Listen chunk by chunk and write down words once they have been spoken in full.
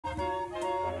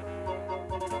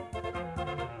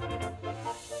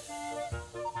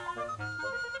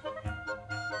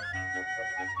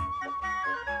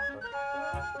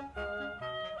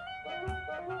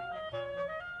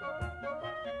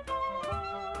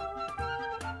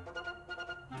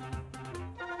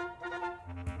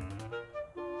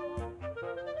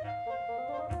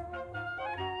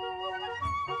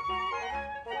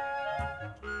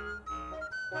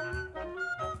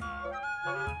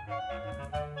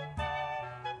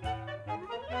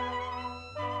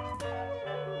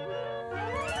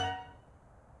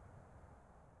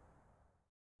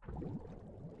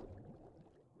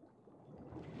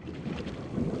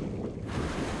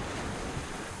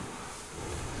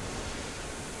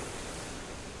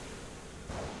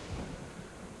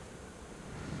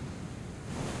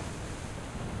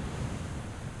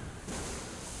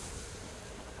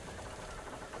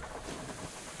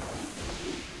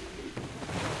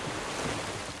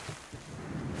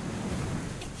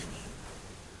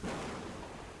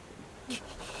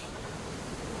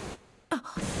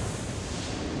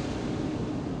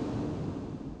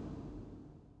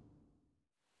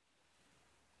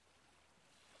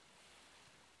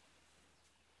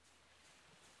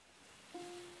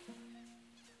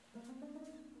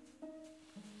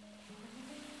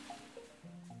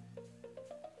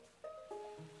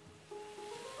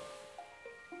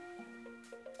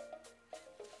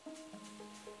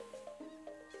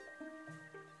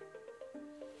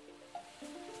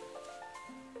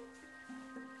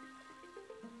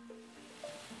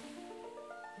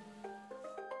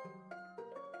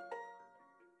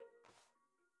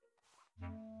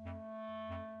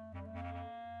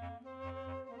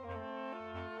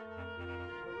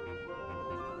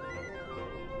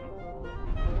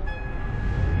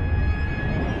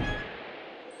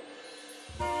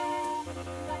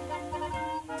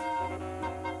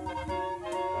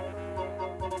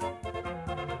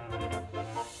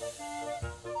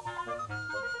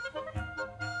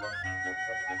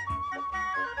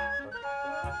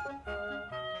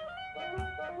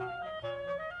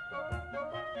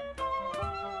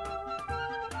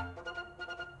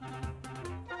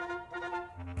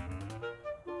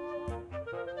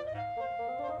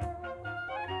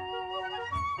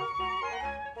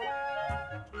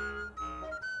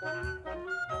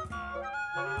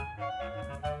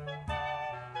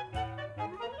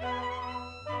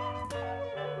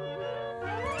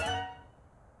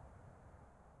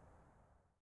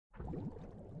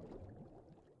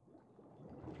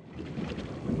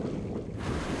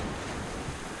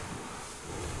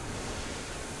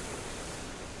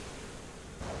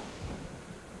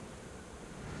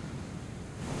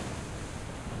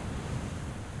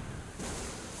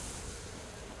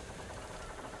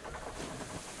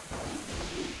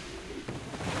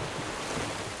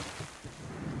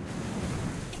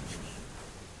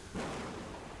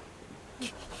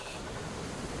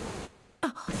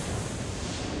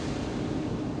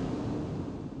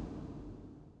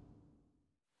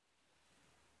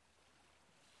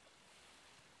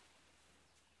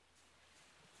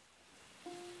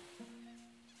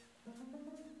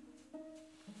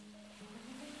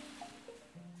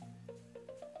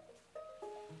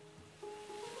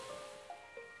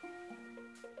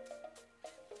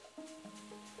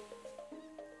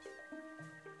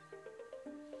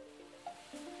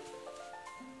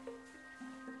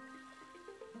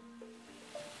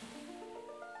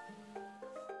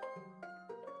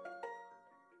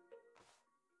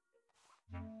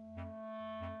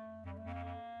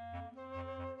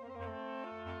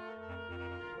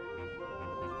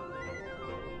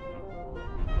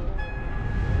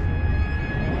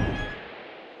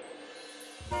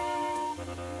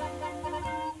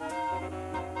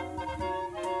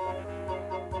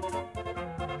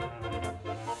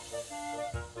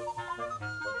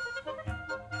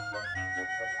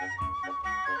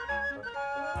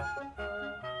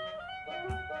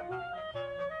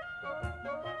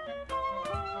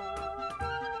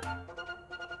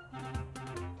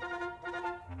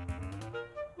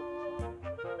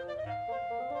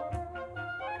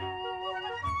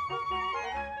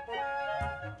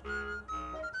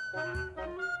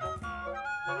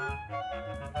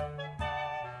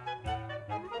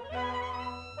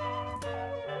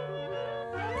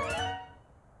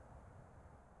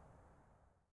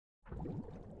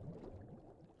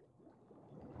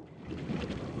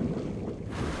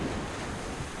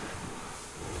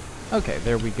Okay,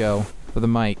 there we go for the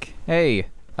mic. Hey,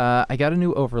 I got a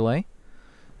new overlay,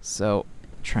 so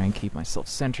try and keep myself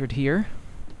centered here.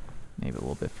 Maybe a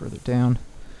little bit further down.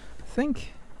 I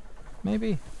think,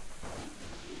 maybe.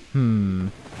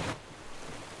 Should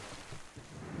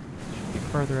be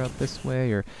farther out this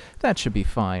way, or that should be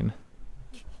fine.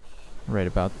 Right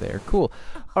about there. Cool.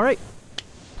 All right.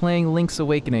 Playing Link's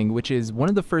Awakening, which is one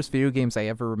of the first video games I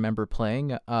ever remember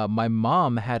playing. My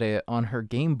mom had it on her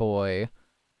Game Boy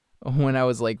when I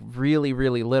was like really,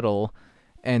 really little.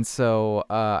 And so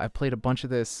I played a bunch of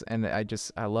this and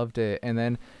I loved it. And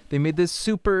then they made this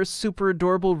super, super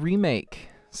adorable remake.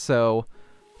 So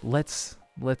let's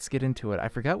get into it. I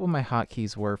forgot what my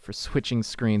hotkeys were for switching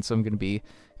screens, so I'm going to be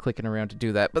clicking around to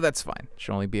do that, but that's fine.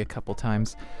 Should only be a couple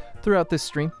times throughout this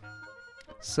stream.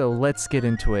 So let's get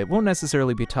into it. Won't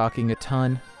necessarily be talking a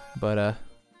ton, but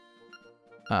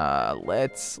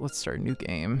let's start a new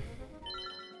game.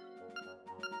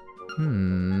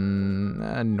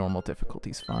 Normal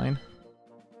difficulty's fine.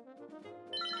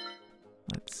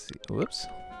 Let's see. Whoops.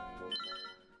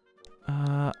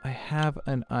 I have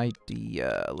an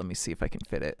idea. Let me see if I can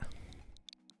fit it.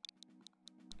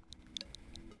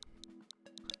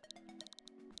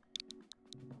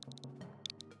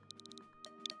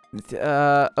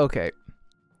 Okay.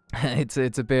 it's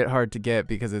a bit hard to get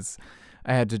because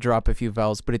I had to drop a few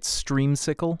vowels, but it's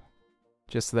Streamsicle.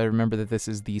 Just so that I remember that this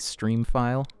is the stream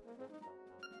file.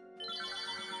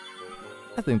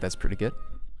 I think that's pretty good.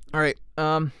 All right.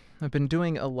 I've been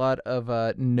doing a lot of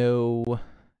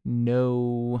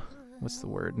what's the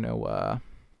word? No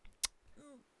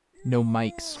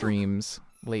mic streams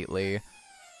lately.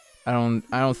 I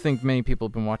don't think many people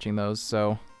have been watching those,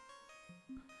 so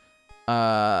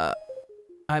I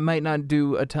might not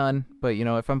do a ton, but you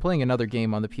know, if I'm playing another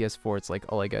game on the PS4, it's like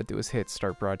all I gotta do is hit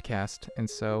start broadcast, and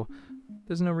so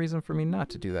there's no reason for me not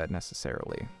to do that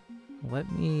necessarily.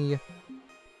 Let me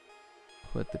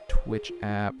put the Twitch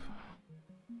app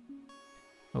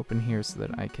open here so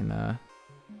that I can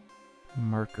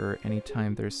marker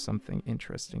anytime there's something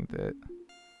interesting that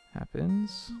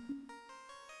happens,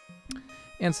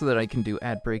 and so that I can do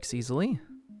ad breaks easily.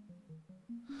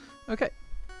 Okay.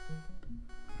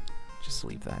 Just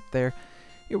leave that there.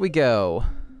 Here we go.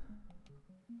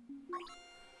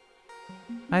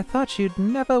 I thought you'd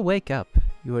never wake up.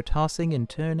 You were tossing and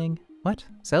turning. What?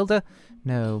 Zelda?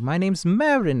 No, my name's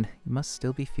Marin. You must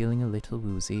still be feeling a little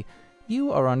woozy.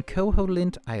 You are on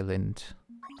Koholint Island.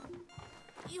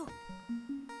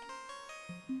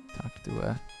 Talk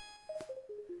to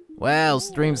Well,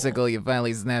 Streamsicle, you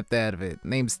finally snapped out of it.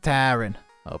 Name's Tyron.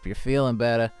 Hope you're feeling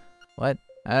better. What?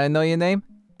 I didn't know your name?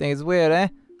 Think it's weird, eh?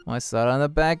 Well, I saw it on the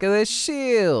back of the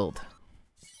shield.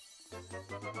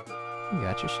 You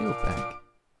got your shield back.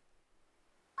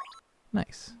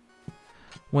 Nice.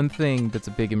 One thing that's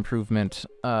a big improvement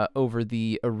over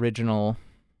the original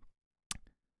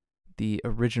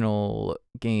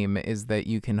game is that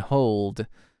you can hold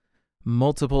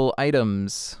multiple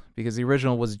items, because the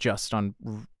original was just on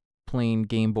plain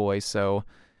Game Boy, so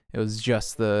it was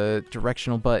just the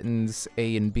directional buttons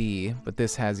A and B, but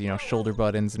this has, you know, shoulder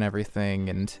buttons and everything,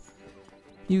 and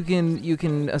you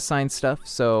can assign stuff.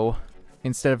 So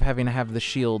instead of having to have the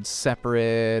shield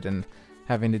separate and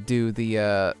having to do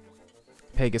the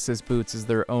Pegasus boots as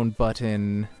their own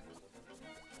button,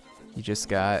 you just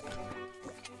got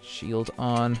shield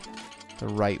on the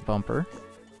right bumper,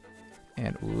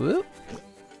 and whoop,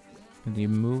 and you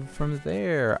move from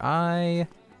there. I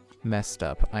messed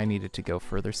up. I needed to go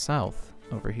further south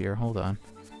over here. Hold on.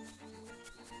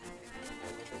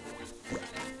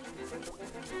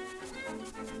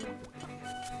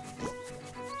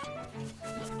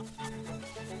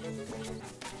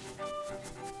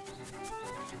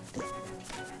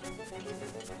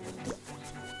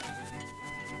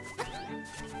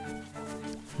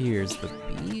 Here's the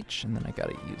beach, and then I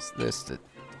gotta use this to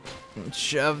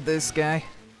shove this guy.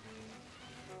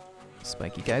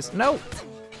 Spiky guys. No!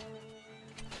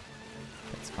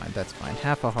 That's fine, that's fine.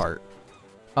 Half a heart.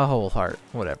 A whole heart.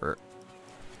 Whatever.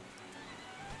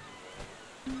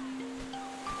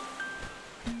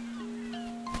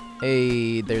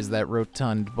 Hey, there's that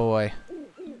rotund boy.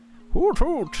 Hoot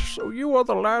hoot, so you are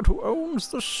the lad who owns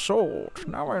the sword.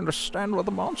 Now I understand why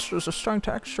the monsters are starting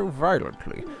to act so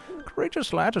violently.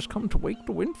 Courageous lad has come to wake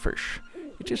the windfish.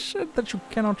 It is said that you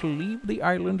cannot leave the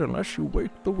island unless you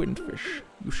wake the windfish.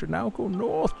 You should now go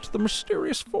north to the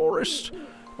mysterious forest.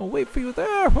 I'll wait for you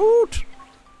there, Hoot!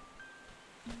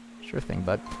 Sure thing,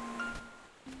 bud.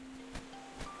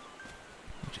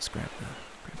 Just grab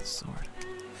the sword.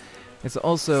 It's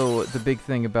also, the big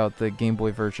thing about the Game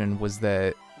Boy version was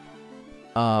that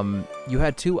you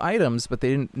had 2 items, but they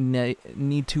didn't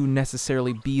need to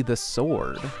necessarily be the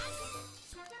sword.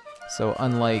 So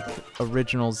unlike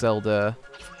original Zelda,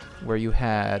 where you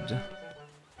had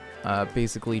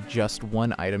basically just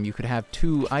 1 item, you could have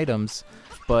 2 items,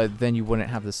 but then you wouldn't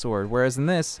have the sword. Whereas in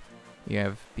this, you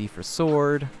have B for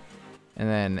sword, and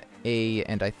then A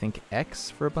and I think X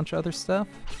for a bunch of other stuff.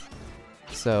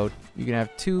 So you can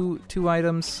have two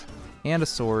items, and a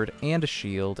sword, and a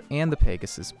shield, and the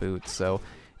Pegasus boot. So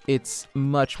it's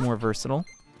much more versatile,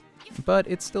 but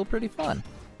it's still pretty fun.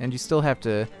 And you still have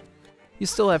to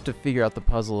figure out the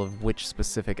puzzle of which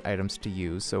specific items to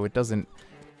use, so it doesn't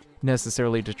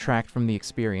necessarily detract from the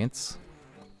experience.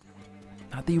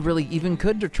 Not that you really even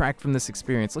could detract from this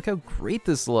experience. Look how great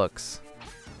this looks.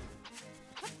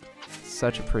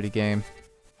 Such a pretty game.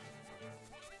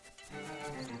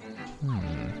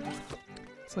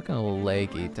 It's looking a little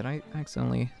laggy. Did I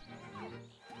accidentally...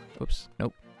 Oops,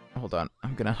 nope. Hold on.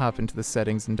 I'm gonna hop into the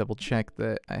settings and double check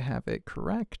that I have it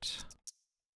correct.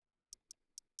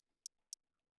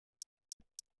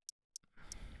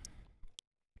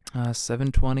 Uh,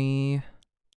 720.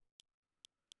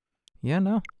 Yeah,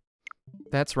 no.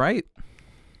 That's right.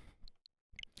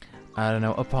 I don't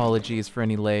know. Apologies for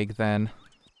any lag then.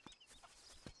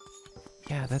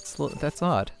 Yeah, that's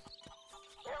odd.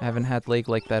 I haven't had lag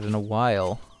like that in a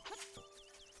while.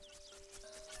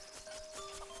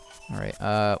 Alright,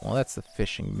 well that's the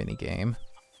fishing minigame.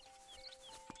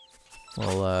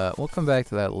 We'll come back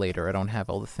to that later. I don't have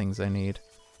all the things I need.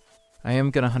 I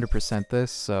am gonna 100%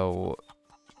 this, so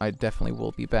I definitely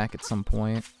will be back at some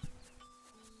point.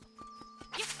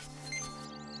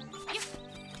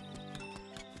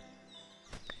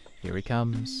 Here he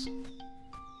comes.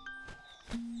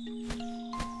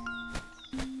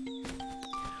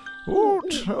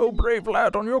 Hoot, oh brave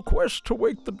lad, on your quest to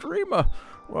wake the dreamer.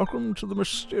 Welcome to the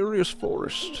mysterious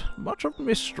forest. Much of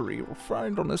mystery you'll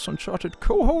find on this uncharted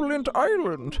Koholint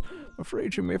Island. I'm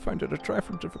afraid you may find it a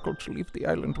trifle difficult to leave the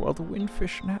island while the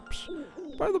windfish naps.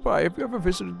 By the by, have you ever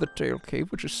visited the Tail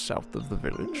Cave, which is south of the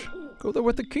village? Go there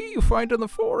with the key you find in the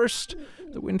forest.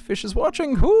 The windfish is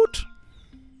watching. Hoot!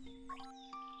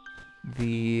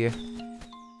 The...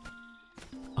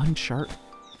 Uncharted...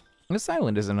 This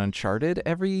island isn't uncharted.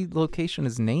 Every location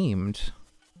is named.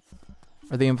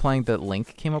 Are they implying that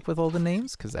Link came up with all the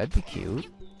names? Because that'd be cute.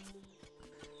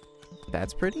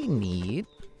 That's pretty neat.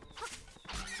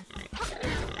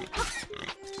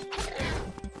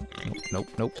 Nope,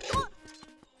 nope, nope.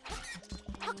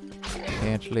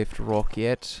 Can't lift rock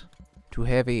yet. Too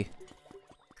heavy.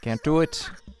 Can't do it.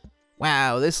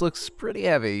 Wow, this looks pretty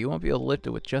heavy. You won't be able to lift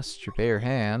it with just your bare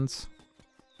hands.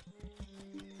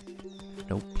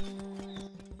 Nope.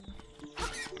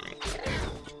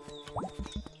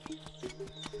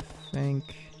 I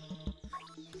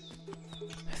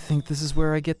think this is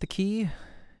where I get the key.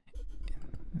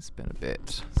 It's been a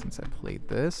bit since I played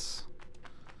this.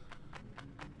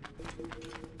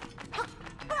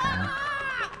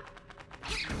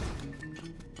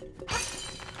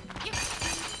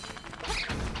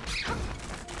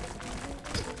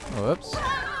 Whoops.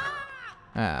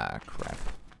 Ah, crap.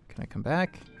 Can I come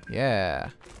back? Yeah.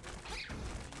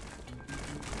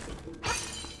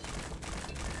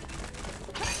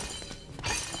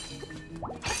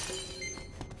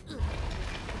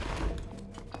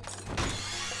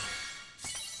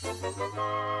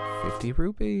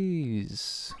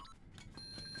 $50.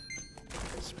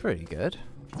 It's pretty good.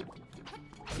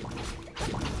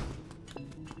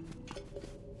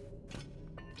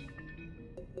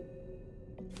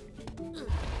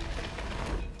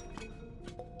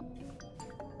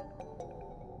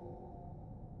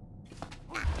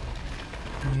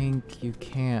 I think you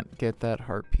can't get that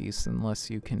heart piece unless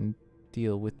you can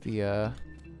deal with the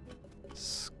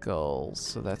skulls,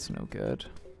 so that's no good.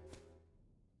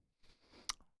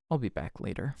 I'll be back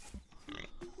later.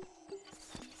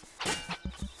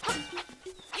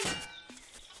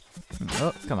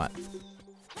 Oh, come on.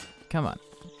 Come on.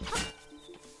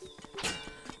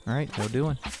 Alright, no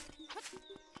doing.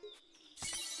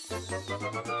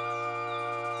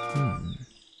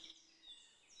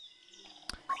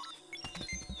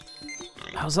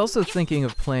 I was also thinking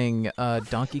of playing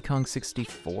Donkey Kong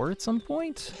 64 at some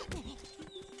point.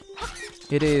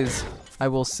 It is, I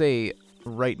will say,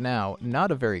 right now,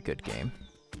 not a very good game.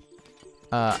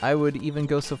 I would even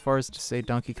go so far as to say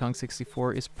Donkey Kong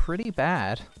 64 is pretty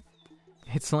bad.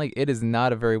 It's like, it is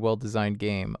not a very well-designed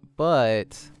game,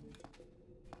 but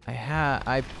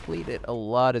I played it a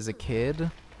lot as a kid,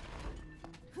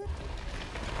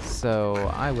 so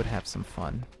I would have some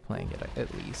fun playing it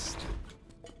at least.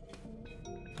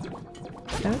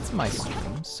 And it's my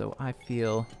stream, so I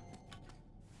feel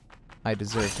I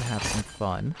deserve to have some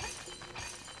fun.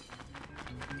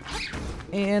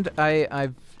 And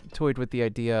I've toyed with the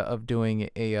idea of doing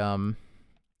a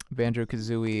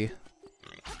Banjo-Kazooie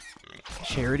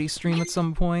charity stream at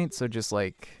some point, so just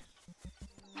like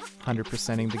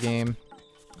 100%ing the game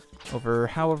over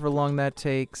however long that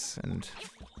takes, and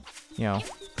you know,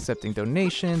 accepting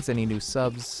donations, any new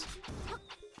subs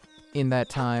in that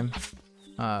time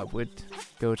would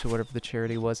go to whatever the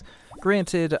charity was.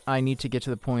 Granted, I need to get to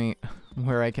the point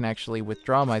where I can actually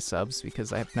withdraw my subs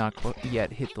because I have not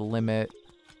yet hit the limit.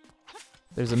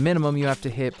 There's a minimum you have to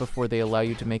hit before they allow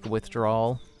you to make a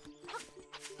withdrawal.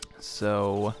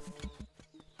 So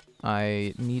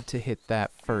I need to hit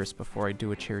that first before I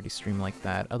do a charity stream like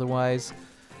that. Otherwise,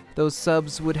 those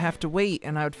subs would have to wait,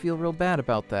 and I would feel real bad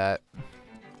about that.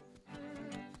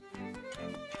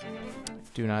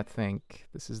 Do not think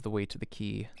this is the way to the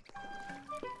key.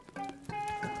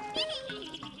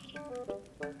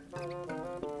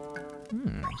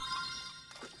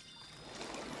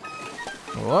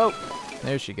 Whoa!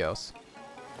 There she goes.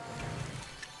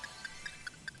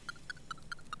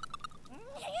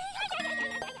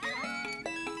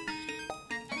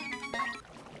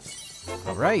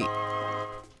 Alright.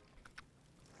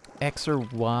 X or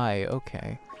Y,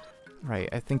 okay. Right,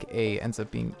 I think A ends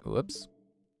up being... Whoops.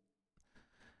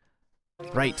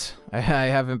 Right. I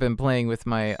haven't been playing with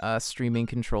my streaming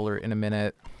controller in a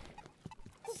minute.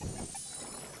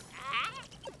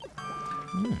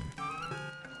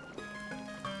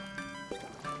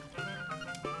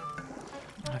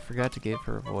 I forgot to give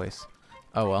her a voice.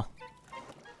 Oh well.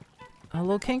 A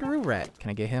little kangaroo rat. Can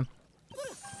I get him?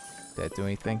 Did that do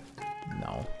anything?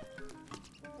 No.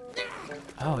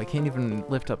 Oh, I can't even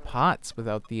lift up pots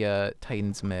without the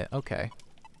Titan's mitt. Okay.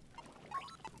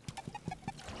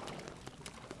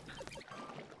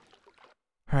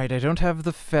 Alright, I don't have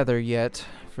the feather yet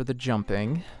for the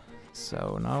jumping,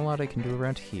 so not a lot I can do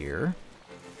around here.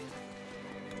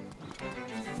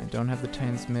 I don't have the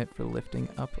Titan's mitt for lifting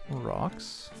up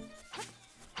rocks.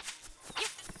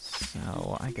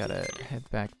 So I gotta head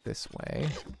back this way.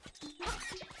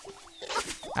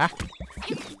 Ah!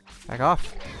 Back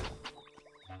off!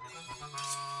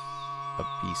 A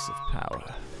piece of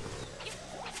power.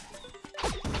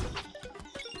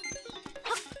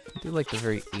 I do like the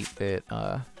very 8-bit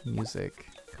music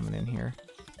coming in here.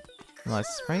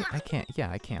 Unless, right? I can't, yeah,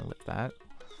 I can't lift that.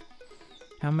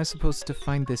 How am I supposed to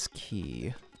find this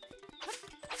key?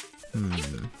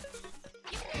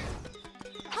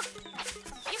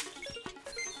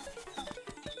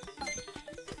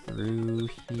 Through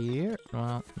here?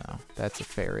 Well, no, that's a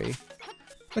fairy.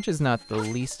 Which is not the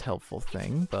least helpful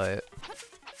thing, but...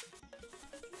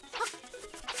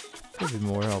 could be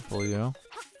more helpful, you know?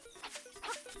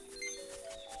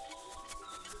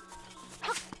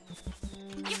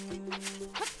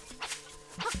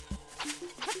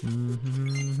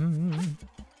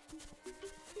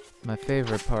 My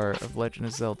favorite part of Legend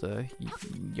of Zelda,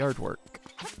 yard work.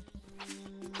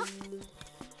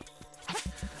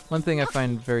 One thing I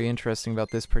find very interesting about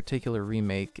this particular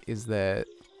remake is that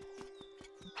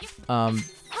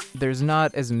there's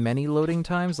not as many loading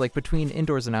times. Like, between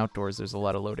indoors and outdoors, there's a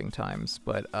lot of loading times,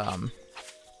 but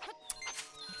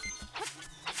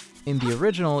in the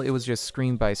original, it was just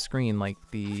screen by screen, like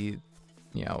the,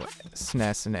 you know,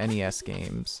 SNES and NES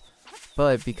games.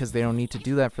 But because they don't need to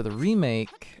do that for the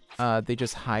remake, they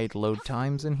just hide load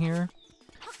times in here.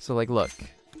 So, like, look,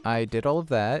 I did all of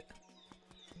that.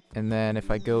 And then if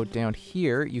I go down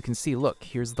here, you can see, look,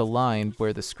 here's the line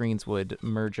where the screens would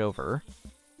merge over.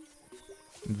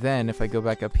 Then if I go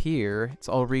back up here, it's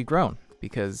all regrown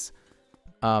because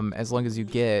as long as you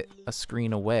get a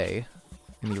screen away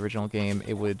in the original game,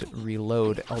 it would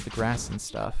reload all the grass and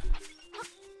stuff.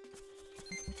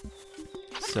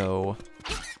 So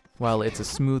while it's a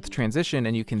smooth transition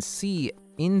and you can see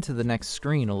into the next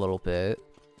screen a little bit,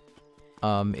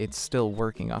 it's still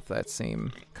working off that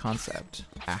same concept.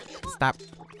 Ah, stop!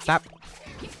 Stop!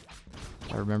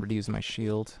 I remember to use my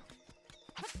shield.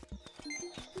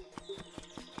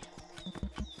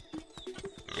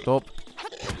 Stop!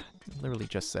 Literally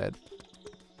just said.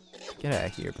 Get out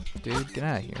of here, dude. Get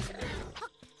out of here.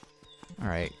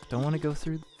 Alright, don't want to go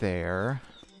through there.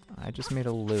 I just made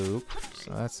a loop,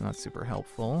 so that's not super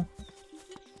helpful.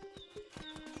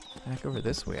 Back over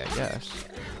this way, I guess.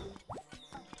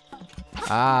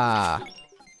 Ah!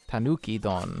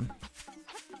 Tanuki-don.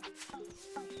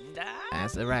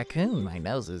 As a raccoon, my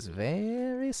nose is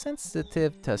very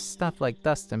sensitive to stuff like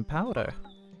dust and powder.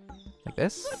 Like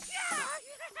this?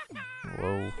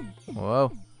 Whoa.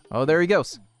 Whoa. Oh, there he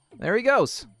goes. There he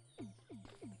goes.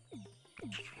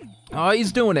 Oh,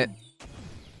 he's doing it.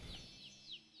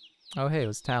 Oh, hey, it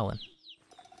was Talon.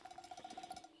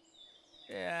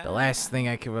 The last thing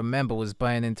I can remember was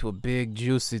buying into a big,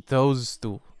 juicy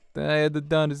toadstool. Then I had the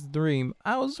dumbest dream.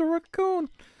 I was a raccoon.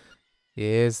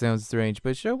 Yeah, it sounds strange,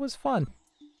 but sure was fun.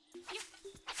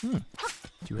 Do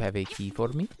you have a key for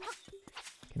me?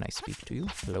 Can I speak to you?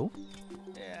 Hello?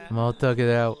 Come on, tug it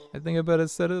out. I think I better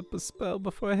set up a spell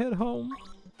before I head home.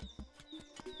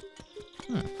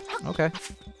 Okay.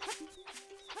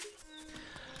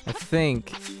 I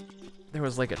think there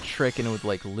was like a trick and it would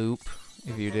like loop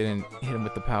if you didn't hit him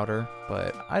with the powder,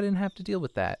 but I didn't have to deal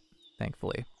with that,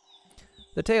 thankfully.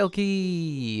 The tail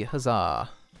key! Huzzah!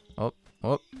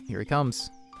 Oh, here he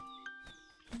comes.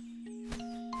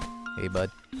 Hey, bud.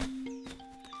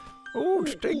 Oh,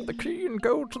 take the key and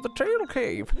go to the tail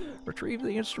cave. Retrieve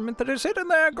the instrument that is hidden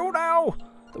there. Go now.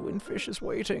 The windfish is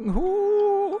waiting.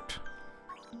 Hoot!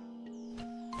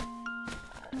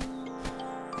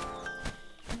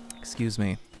 Excuse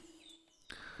me.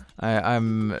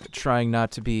 I'm trying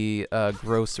not to be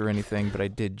gross or anything, but I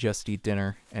did just eat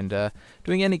dinner. And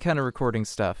doing any kind of recording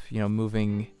stuff, you know,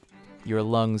 moving your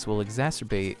lungs will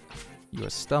exacerbate your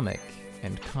stomach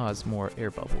and cause more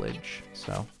air bubblage.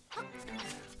 So,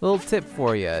 little tip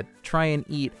for you. Try and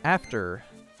eat after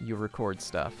you record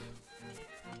stuff.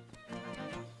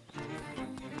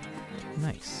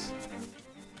 Nice.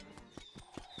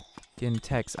 Getting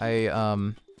text.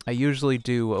 I usually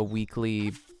do a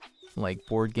weekly like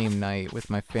board game night with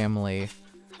my family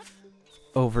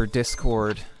over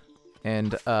Discord,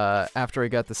 and after I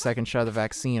got the second shot of the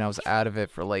vaccine, I was out of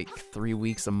it for like 3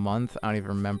 weeks, a month. I don't even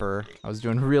remember. I was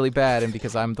doing really bad, and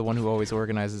because I'm the one who always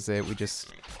organizes it, we just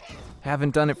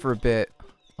haven't done it for a bit.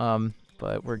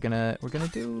 But we're gonna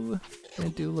do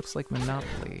looks like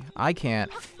Monopoly. I can't.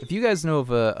 If you guys know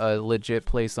of a legit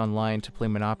place online to play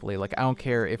Monopoly, like I don't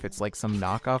care if it's like some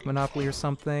knockoff Monopoly or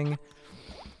something.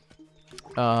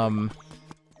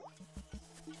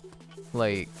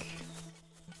 Like,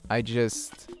 I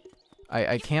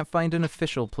can't find an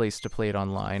official place to play it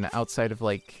online outside of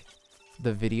like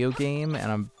the video game, and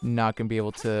I'm not gonna be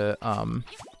able to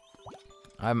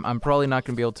I'm probably not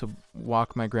gonna be able to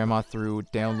walk my grandma through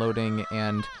downloading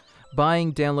and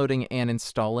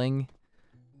installing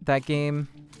that game.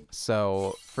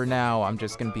 So for now, I'm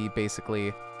just gonna be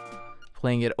basically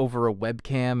playing it over a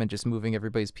webcam and just moving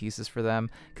everybody's pieces for them.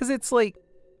 Cause it's like,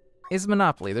 it's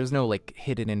Monopoly. There's no like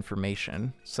hidden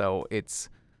information. So it's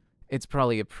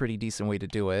probably a pretty decent way to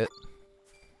do it.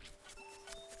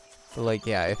 But like,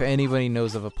 yeah, if anybody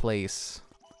knows of a place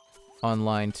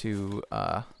online to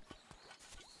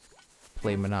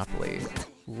play Monopoly,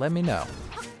 let me know.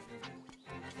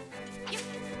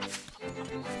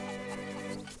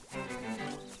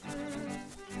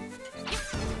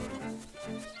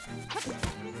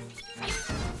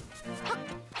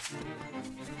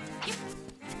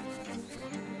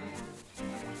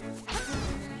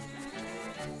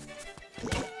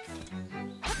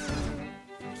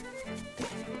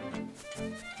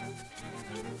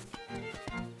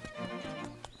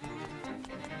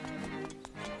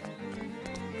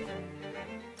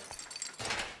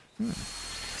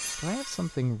 Do I have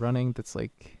something running that's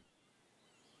like...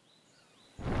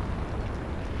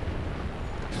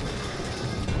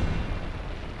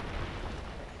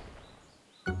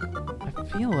 I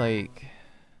feel like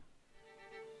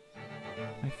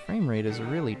my frame rate is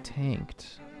really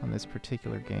tanked on this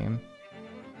particular game.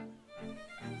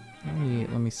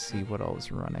 Let me see what all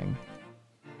is running.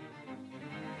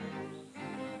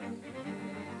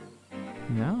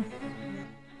 No?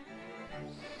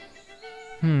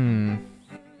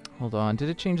 Hold on. Did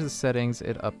it change the settings?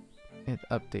 It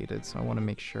updated, so I want to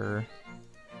make sure.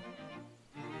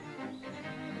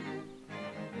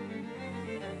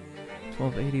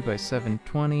 $1280 by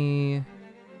 720.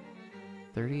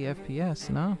 30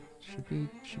 FPS. No, should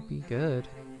be good.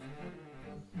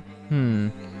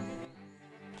 I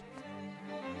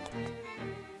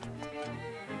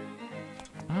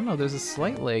don't know. There's a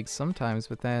slight lag sometimes,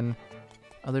 but then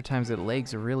other times it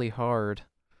lags really hard.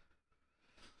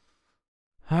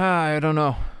 I don't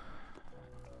know.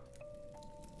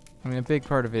 I mean, a big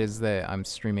part of it is that I'm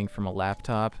streaming from a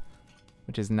laptop,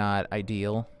 which is not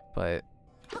ideal, but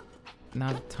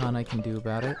not a ton I can do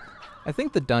about it. I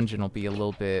think the dungeon will be a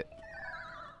little bit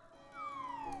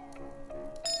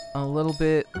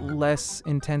less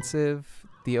intensive.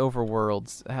 The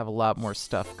overworlds have a lot more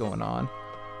stuff going on.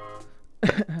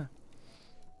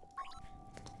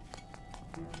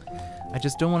 I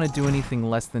just don't want to do anything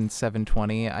less than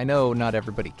 720. I know not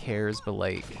everybody cares, but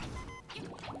like,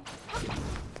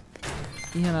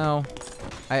 you know,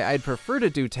 I'd prefer to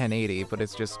do 1080, but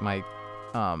it's just my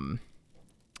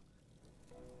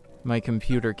my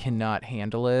computer cannot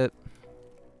handle it,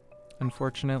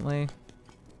 unfortunately.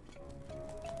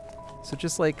 So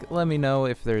just like let me know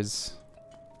if there's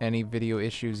any video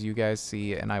issues you guys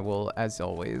see, and I will, as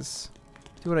always,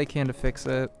 do what I can to fix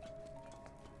it.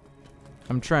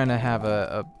 I'm trying to have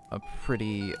a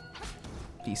pretty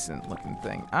decent looking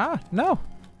thing. Ah, no!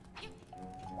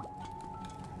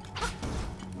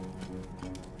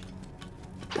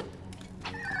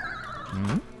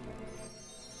 Hmm?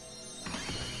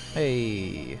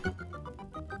 Hey!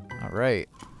 Alright.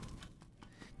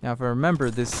 Now, if I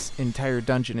remember, this entire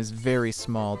dungeon is very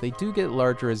small. They do get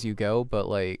larger as you go, but,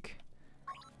 like,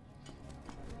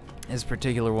 this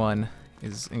particular one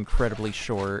is incredibly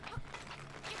short.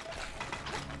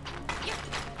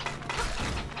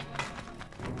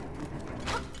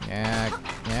 Yeah,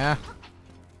 yeah.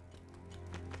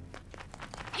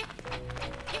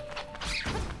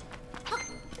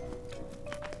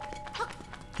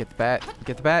 Get the bat,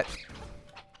 get the bat.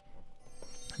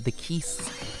 The keys.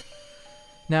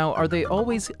 Now, are they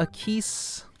always a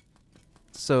keys?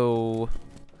 So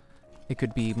it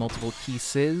could be multiple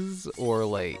keys, or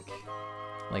like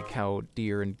how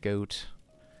deer and goat,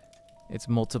 it's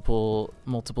multiple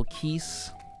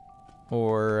keys,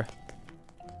 or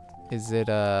is it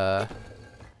they're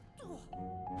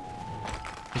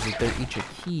each a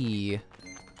key,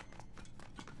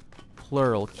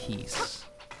 plural keys?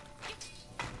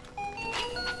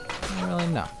 I don't really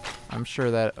know. I'm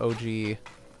sure that OG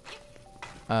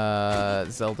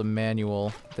Zelda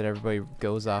manual that everybody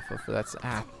goes off of. That's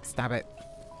stop it.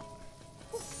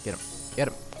 Get him. Get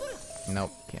him.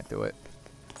 Nope, can't do it.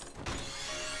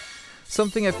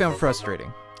 Something I found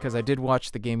frustrating, because I did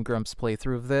watch the Game Grumps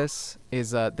playthrough of this,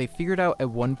 is they figured out at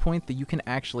one point that you can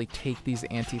actually take these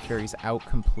anti-fairies out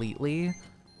completely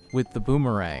with the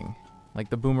boomerang. Like,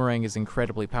 the boomerang is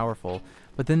incredibly powerful,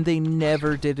 but then they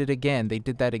never did it again. They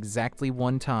did that exactly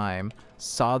one time,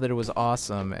 saw that it was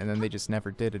awesome, and then they just never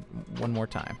did it one more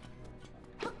time.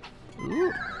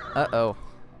 Ooh. Uh-oh.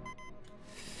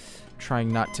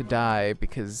 Trying not to die,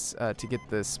 because to get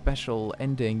the special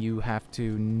ending, you have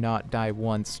to not die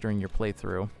once during your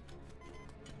playthrough.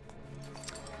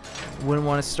 Wouldn't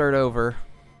want to start over.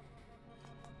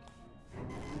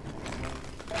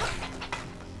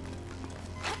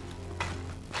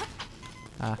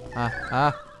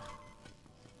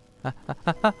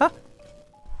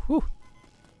 Whew.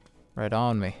 Right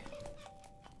on me.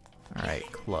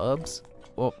 Alright, clubs.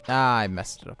 Oh, I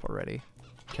messed it up already.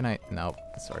 Can I? Nope.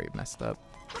 Sorry, messed up.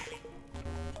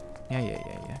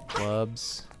 Yeah.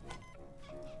 Clubs.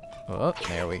 Oh,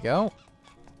 there we go.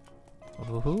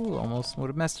 Ooh, almost would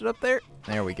have messed it up there.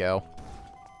 There we go.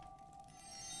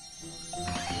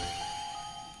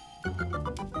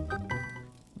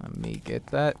 Let me get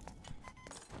that.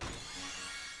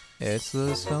 It's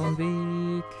the stone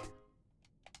beak.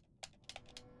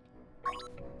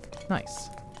 Nice.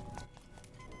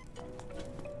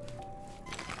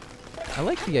 I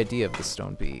like the idea of the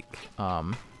stone beak. I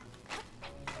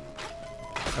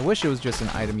wish it was just an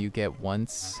item you get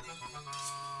once.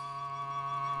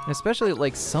 And especially,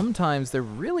 like, sometimes they're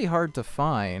really hard to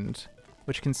find,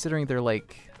 which, considering they're,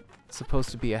 like,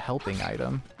 supposed to be a helping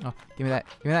item. Oh, give me that.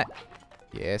 Give me that.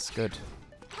 Yes, good.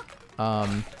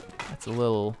 That's a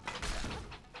little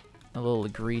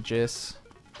egregious,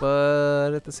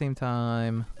 but at the same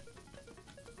time,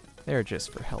 they're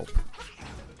just for help,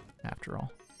 after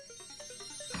all.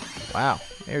 Wow,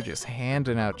 they're just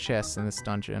handing out chests in this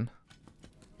dungeon.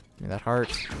 Give me that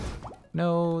heart.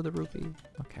 No, the rupee.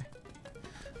 Okay.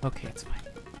 Okay, it's fine.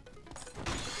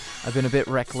 I've been a bit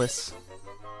reckless,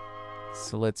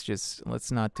 so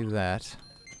let's not do that.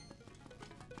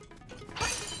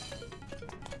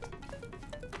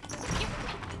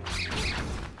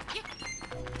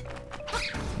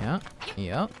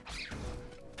 Yeah.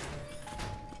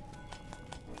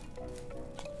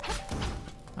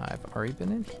 I've already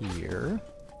been in here.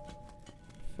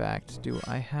 In fact, do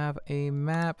I have a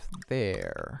map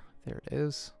there? There it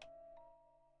is.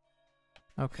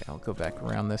 Okay, I'll go back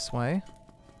around this way.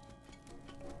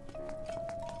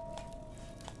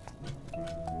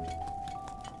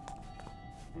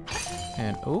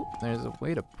 And, oh, there's a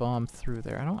way to bomb through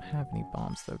there. I don't have any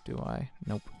bombs, though, do I?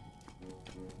 Nope.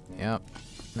 Yep.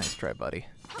 Nice try, buddy.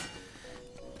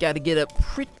 Gotta get up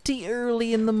pretty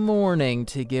early in the morning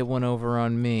to get one over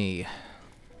on me.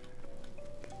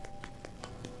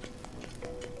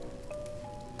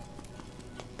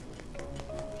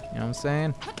 You know what I'm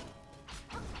saying?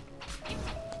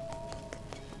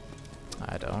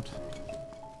 I don't.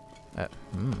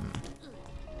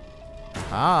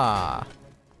 Ah!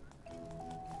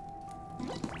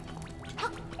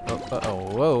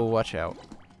 Oh, whoa, watch out.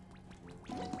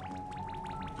 I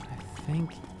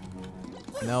think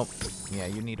Nope. Yeah,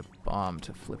 you need a bomb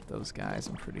to flip those guys,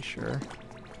 I'm pretty sure.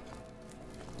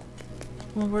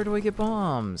 Well, where do I get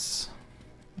bombs?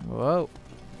 Whoa.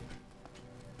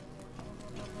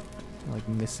 Like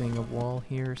missing a wall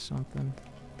here or something.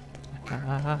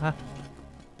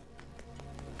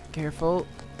 Careful.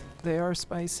 They are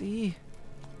spicy.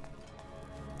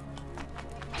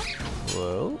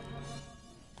 Whoa.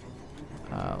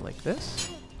 Like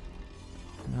this?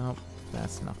 Nope,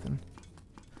 that's nothing.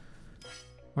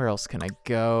 Where else can I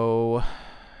go?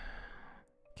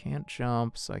 Can't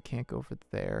jump, so I can't go over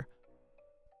there.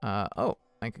 Oh,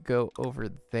 I could go over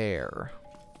there.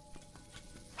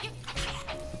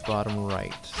 Bottom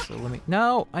right. So let me...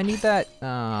 No! I need that!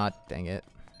 Ah, dang it.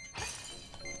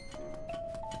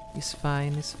 It's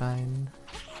fine, it's fine.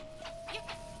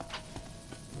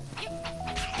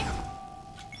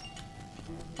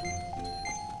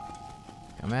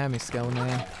 Come at me,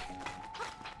 Skeleman.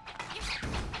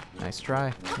 Nice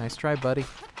try. Nice try, buddy.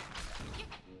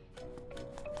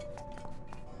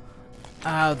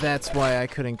 Oh, that's why I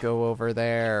couldn't go over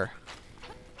there.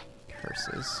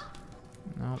 Curses.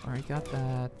 No, already got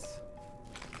that.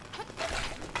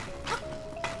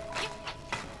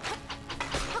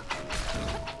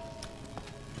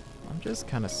 I'm just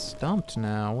kind of stumped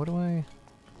now. What do I...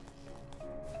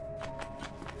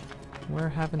 Where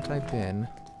haven't I been?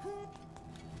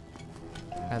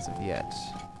 As of yet.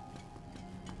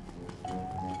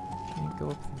 Can't go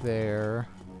up there.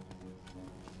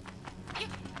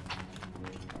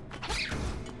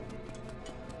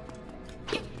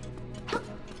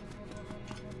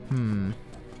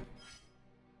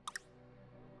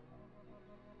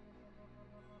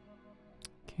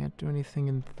 Can't do anything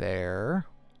in there.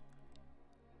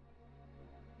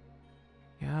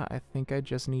 Yeah, I think I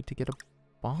just need to get a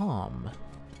bomb.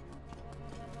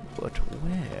 But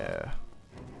where?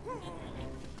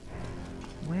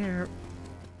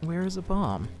 Where is a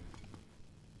bomb?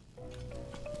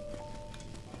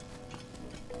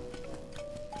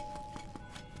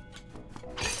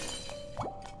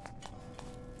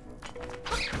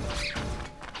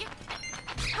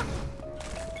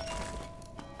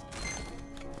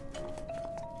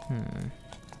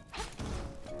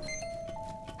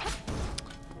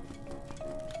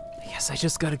 I guess I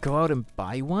just gotta go out and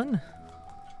buy one?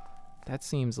 That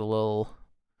seems a little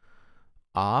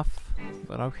off,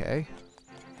 but okay.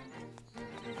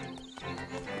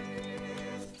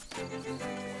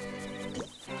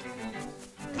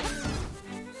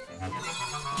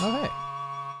 Oh, hey.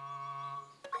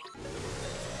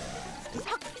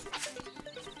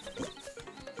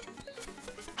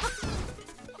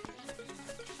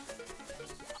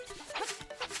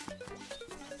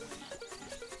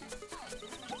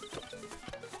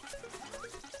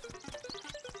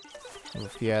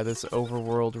 Oof, yeah, this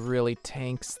overworld really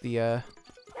tanks the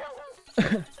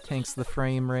tanks the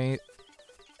frame rate.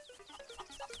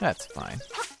 That's fine.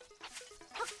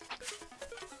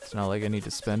 It's not like I need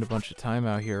to spend a bunch of time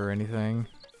out here or anything.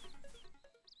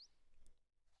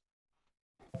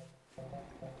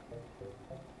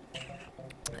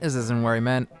 This isn't where I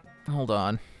meant. Hold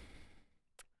on.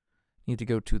 Need to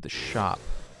go to the shop.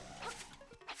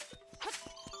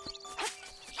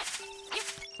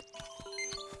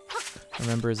 I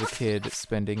remember as a kid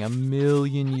spending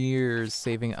 1,000,000 years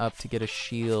saving up to get a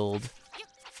shield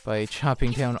by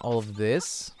chopping down all of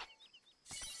this.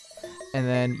 And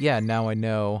then, yeah, now I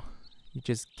know. You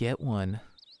just get one.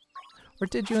 Or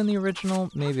did you in the original?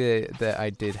 Maybe that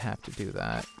I did have to do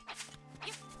that.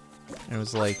 It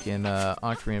was like in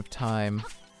Ocarina of Time.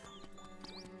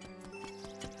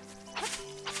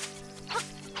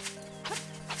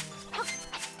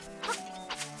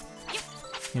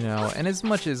 You know, and as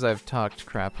much as I've talked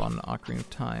crap on Ocarina of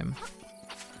Time,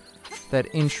 that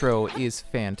intro is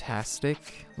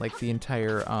fantastic. Like the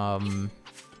entire,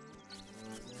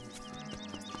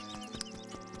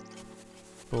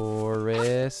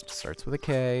 forest starts with a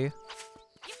K.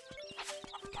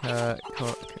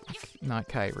 Not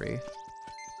Kairi.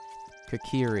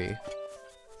 Kokiri.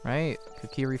 Right?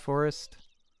 Kokiri Forest?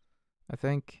 I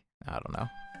think? I don't know.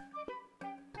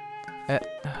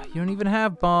 You don't even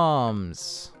have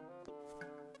bombs.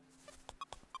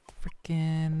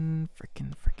 Frickin'.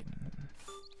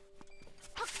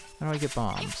 How do I get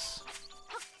bombs?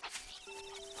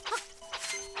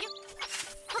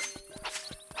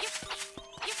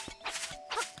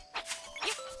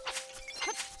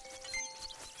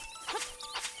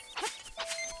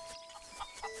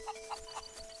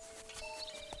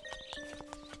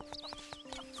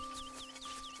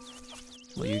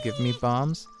 Will you give me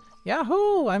bombs?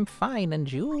 Yahoo! I'm fine,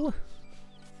 and you?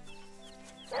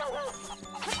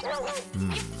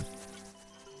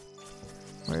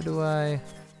 Where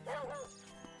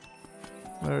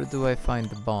do I find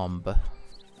the bomb?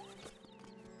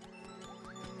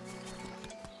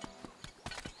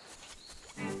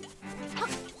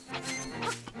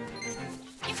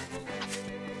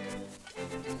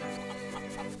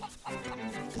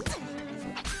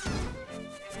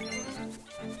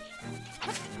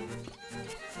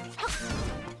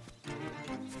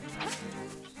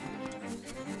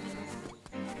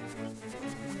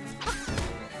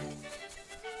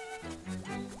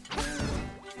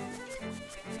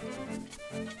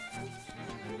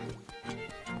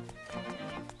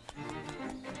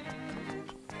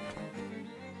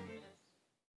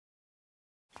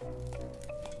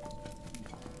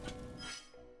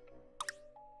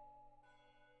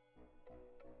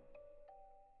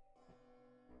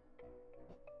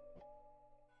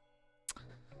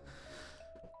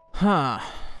 Huh.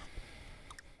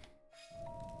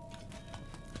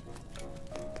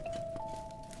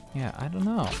 Yeah, I don't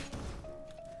know.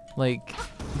 Like,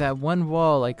 that one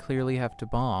wall I clearly have to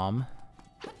bomb.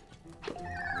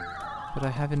 But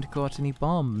I haven't got any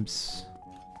bombs.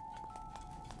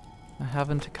 I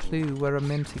haven't a clue where I'm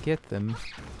meant to get them.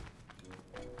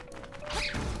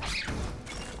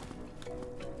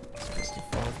 Supposed to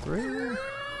fall through?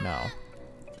 No.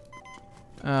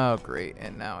 Oh, great.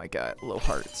 And now I got low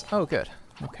hearts. Oh, good.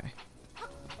 Okay.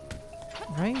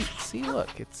 Right? See,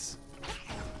 look, it's...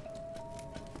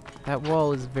 That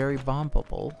wall is very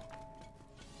bombable.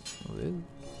 Ooh.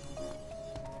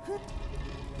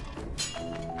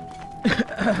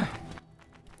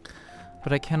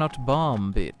 But I cannot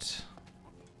bomb it.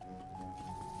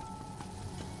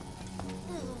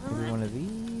 Maybe one of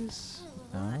these?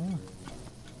 No.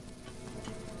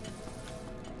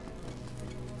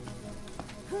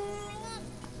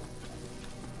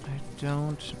 I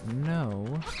don't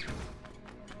know.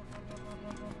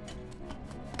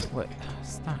 What?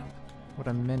 Stop. What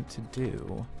I'm meant to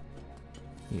do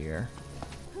here.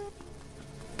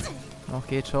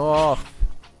 Knock it off!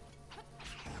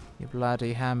 You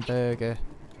bloody hamburger.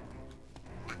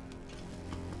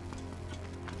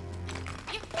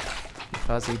 You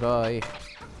fuzzy boy.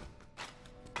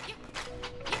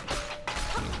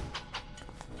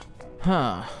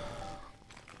 Huh.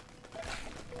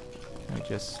 I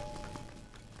just...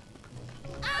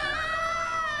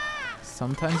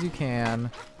 Sometimes you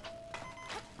can.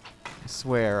 I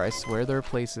swear there are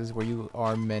places where you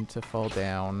are meant to fall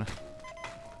down.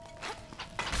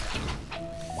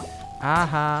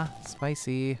 Aha!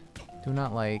 Spicy. Do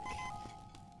not like.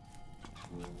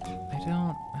 I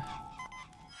don't...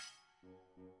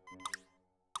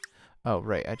 Oh,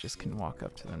 right. I just can walk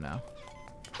up to them now.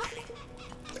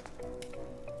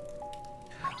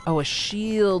 Oh, a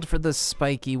shield for the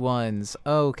spiky ones.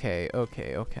 Okay,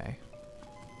 okay, okay.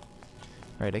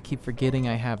 Right, I keep forgetting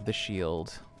I have the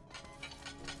shield.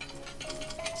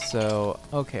 So,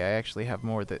 okay, I actually have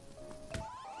more that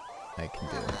I can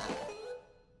do.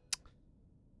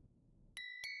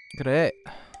 Great.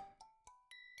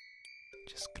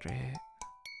 Just great.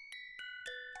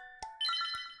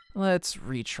 Let's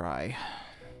retry.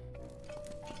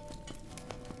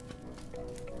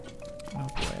 Oh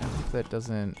boy, I hope that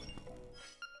doesn't...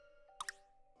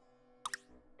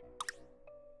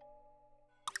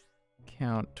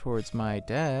 count towards my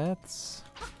deaths.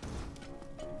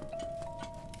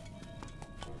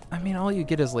 I mean, all you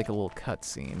get is like a little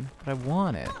cutscene, but I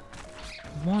want it.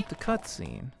 I want the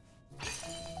cutscene.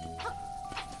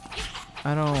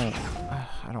 I don't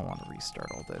want to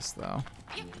restart all this though.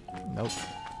 Nope.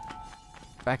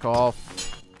 Back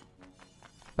off.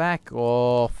 Back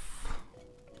off.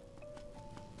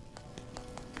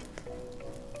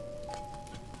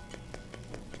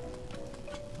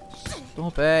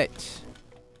 Stop it.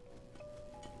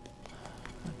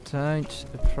 I don't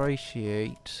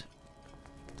appreciate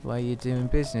the way you're doing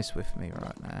business with me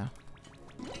right now.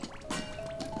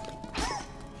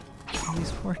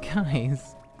 These poor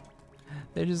guys.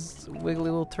 They're just wiggly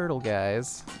little turtle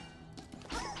guys.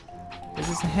 They're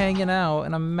just hanging out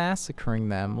and I'm massacring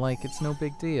them like it's no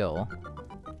big deal.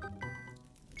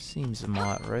 Seems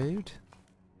somewhat rude.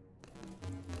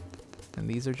 And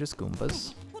these are just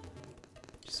Goombas.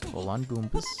 Just full on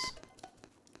Goombas.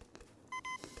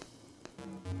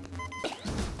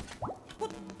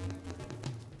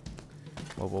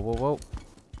 Whoa, whoa, whoa, whoa.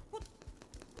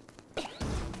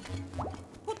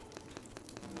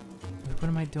 What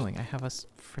am I doing? I have a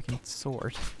freaking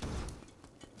sword.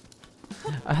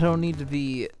 I don't need to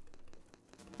be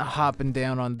hopping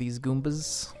down on these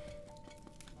Goombas.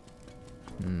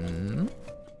 Hmm.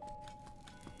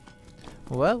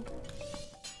 Well.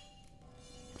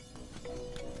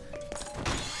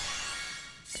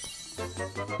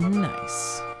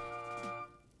 Nice.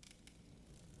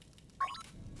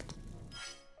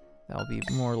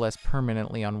 be more or less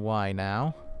permanently on Y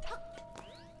now.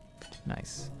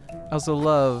 Nice. I also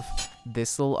love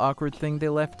this little awkward thing they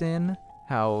left in.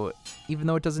 How, even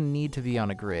though it doesn't need to be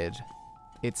on a grid,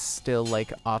 it's still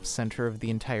like off-center of the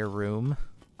entire room.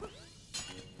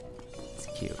 It's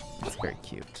cute. It's very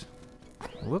cute.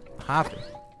 Whoop, hopping.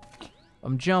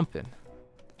 I'm jumping.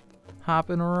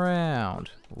 Hopping around.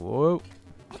 Whoa.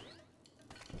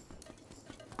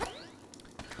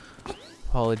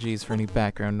 Apologies for any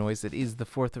background noise. It is the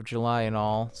 4th of July and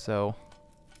all, so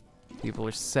people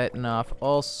are setting off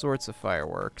all sorts of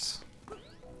fireworks.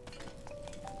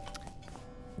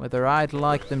 Whether I'd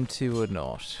like them to or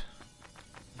not.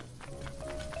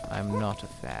 I'm not a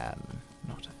fan.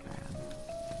 Not a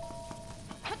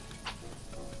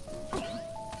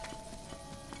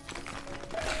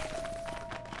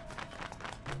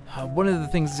fan. One of the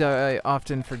things I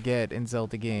often forget in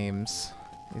Zelda games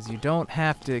is you don't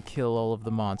have to kill all of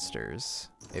the monsters.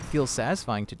 It feels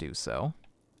satisfying to do so,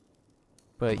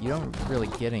 but you don't really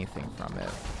get anything from it.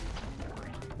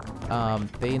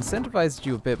 They incentivized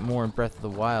you a bit more in Breath of the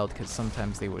Wild because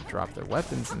sometimes they would drop their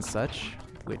weapons and such,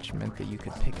 which meant that you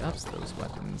could pick up those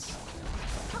weapons.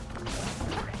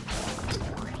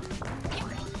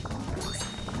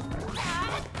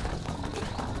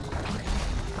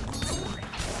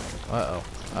 Uh-oh.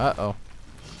 Uh-oh.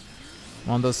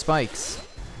 I'm on those spikes.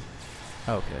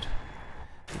 Oh, good.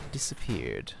 It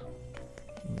disappeared.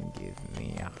 Give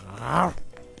me a...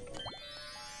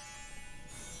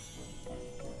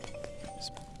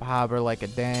 Just bob her like a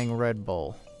dang Red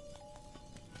Bull.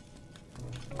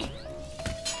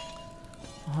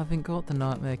 I haven't got the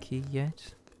nightmare key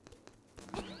yet.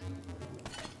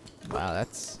 Wow,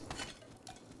 that's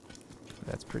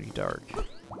pretty dark.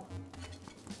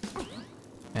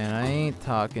 And I ain't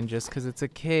talking just because it's a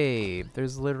cave.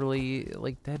 There's literally,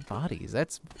 like, dead bodies.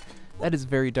 That is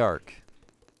very dark.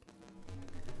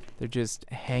 They're just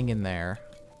hanging there.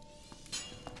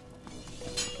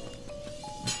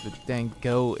 Like the dang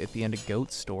goat at the end of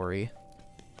Goat Story.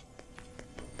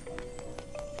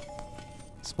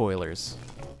 Spoilers,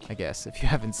 I guess. If you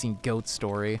haven't seen Goat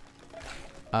Story,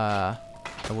 I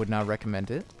would not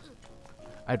recommend it.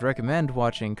 I'd recommend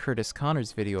watching Curtis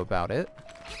Connor's video about it.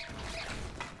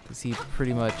 He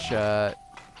pretty much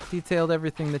detailed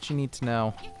everything that you need to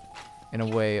know in a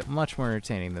way much more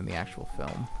entertaining than the actual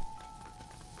film.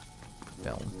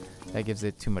 That gives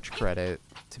it too much credit,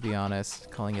 to be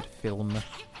honest, calling it film.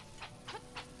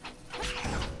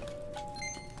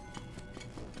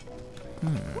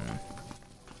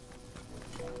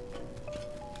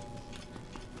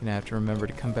 Gonna have to remember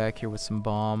to come back here with some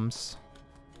bombs.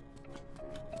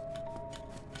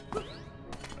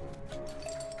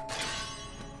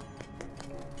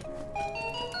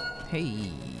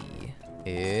 Hey,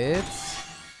 it's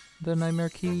the nightmare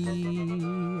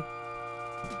key.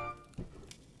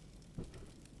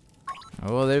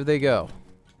 Oh, there they go.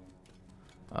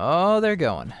 Oh, they're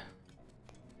going.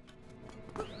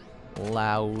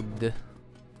 Loud.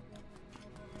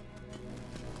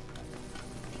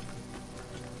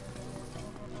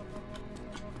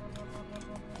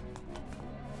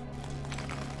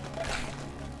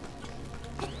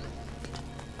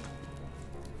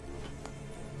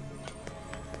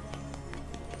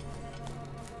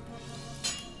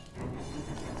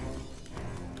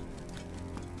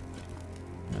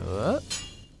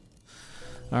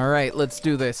 Alright, let's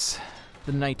do this.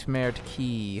 The nightmare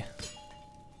key.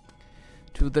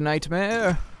 To the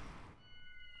nightmare.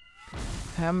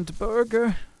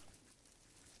 Hamburger.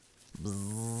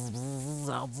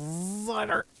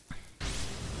 Outsider.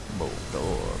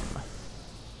 Dorm.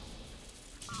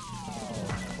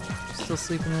 Still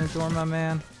sleeping in a dorm, my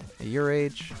man? At your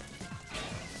age?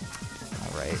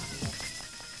 Alright.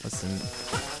 Listen,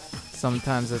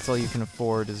 sometimes that's all you can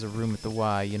afford is a room at the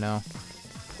Y, you know?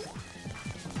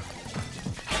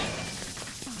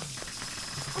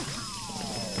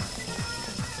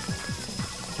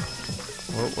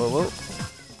 Whoa, whoa, whoa.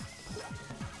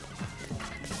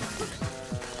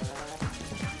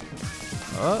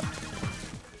 Oh,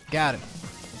 got him.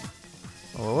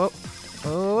 Whoa,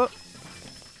 whoa, whoa.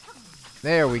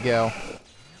 There we go.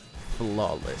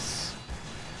 Flawless.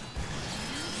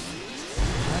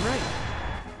 Alright.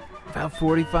 About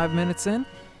 45 minutes in.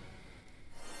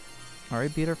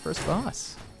 Alright, beat our first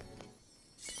boss.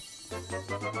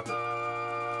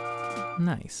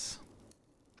 Nice.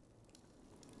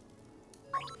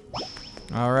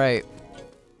 Alright.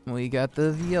 We got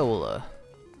the viola.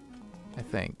 I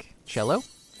think. Cello?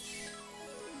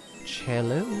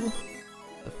 Cello?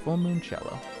 The full moon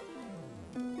cello.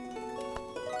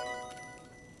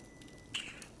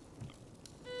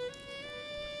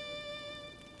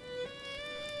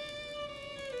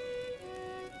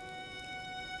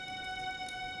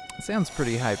 It sounds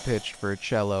pretty high-pitched for a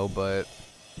cello, but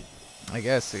I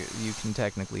guess you can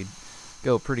technically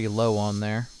go pretty low on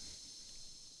there.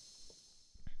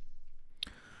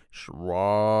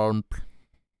 Swamp.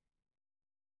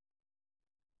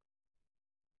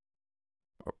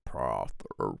 A path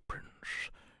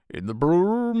opens in the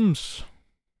brooms.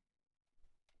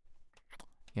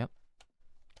 Yep.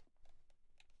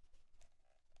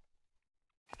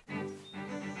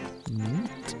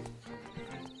 Neat.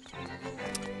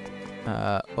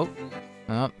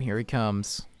 Oh, here he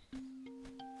comes.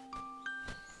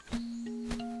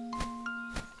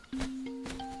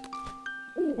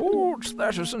 Oh,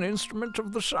 that is an instrument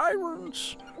of the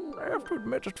sirens. I have to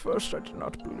admit, at first I did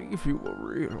not believe you were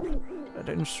real. That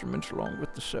instrument, along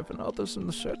with the 7 others in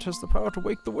the set, has the power to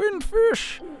wake the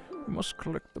windfish. You must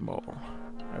collect them all.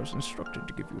 I was instructed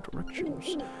to give you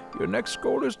directions. Your next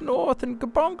goal is north in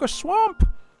Gabonga Swamp.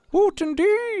 Woot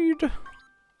indeed!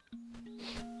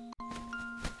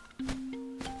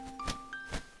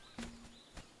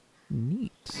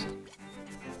 Neat.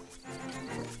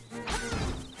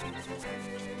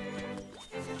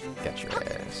 Got your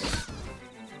ass.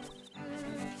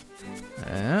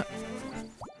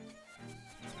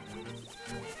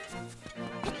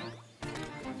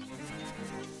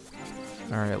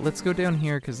 Alright, let's go down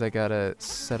here because I gotta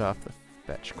set off the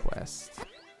fetch quest.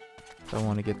 I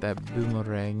want to get that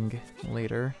boomerang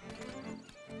later.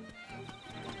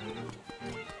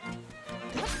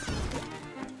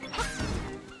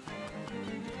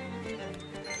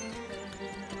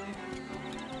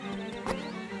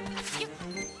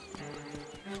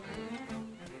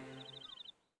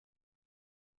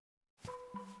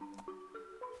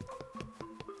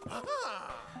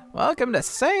 Welcome to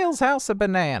Sale's House of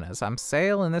Bananas. I'm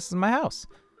Sale and this is my house.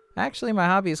 Actually, my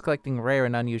hobby is collecting rare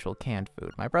and unusual canned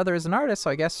food. My brother is an artist,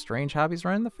 so I guess strange hobbies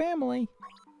run in the family.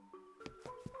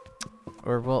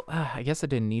 Or, well, I guess I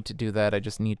didn't need to do that. I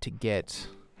just need to get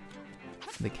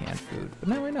the canned food. But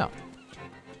now I know.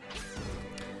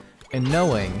 And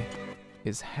knowing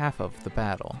is half of the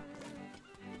battle.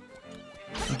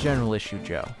 General Issue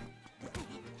Joe.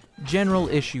 General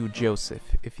Issue Joseph,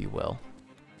 if you will.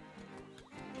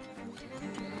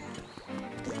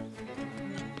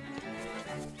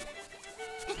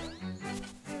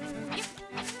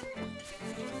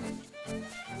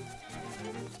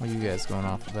 What are you guys going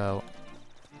off about?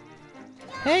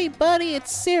 Hey, buddy,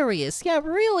 it's serious. Yeah,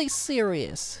 really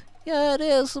serious. Yeah, it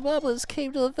is. The Moblins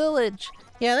came to the village.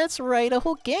 Yeah, that's right, a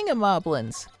whole gang of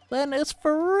Moblins. Then it's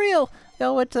for real. They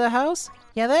all went to the house.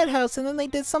 Yeah, that house, and then they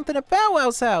did something at Bow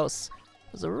Wow's house.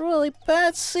 It was a really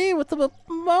bad scene with the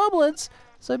Moblins.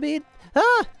 So, I mean,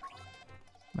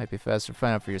 Might be faster to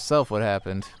find out for yourself what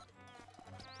happened.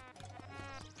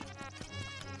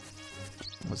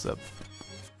 What's up?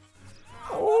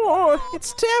 Oh,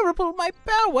 it's terrible. My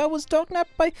Bow Wow was dogged up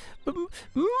by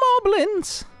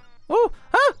Moblins. Oh,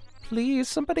 please,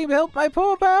 somebody help my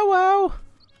poor Bow Wow.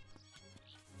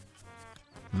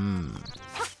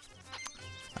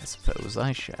 I suppose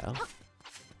I shall.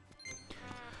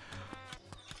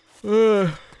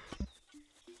 I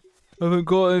haven't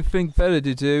got anything better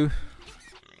to do.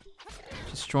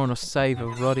 Just trying to save a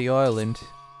ruddy island.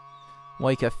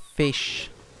 Like a fish.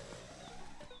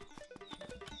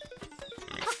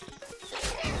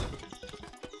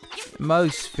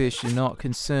 Most fish are not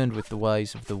concerned with the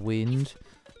ways of the wind.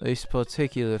 This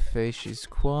particular fish is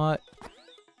quite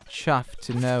chuffed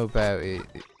to know about it.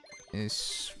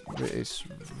 It's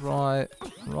right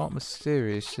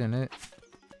mysterious, isn't it?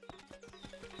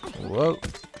 Whoa!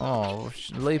 Oh,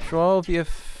 she leaped right over your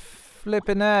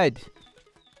flipping head.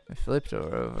 I flipped her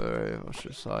over. What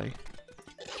should I say?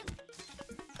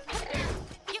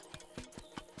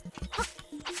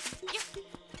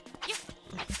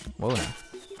 Whoa now!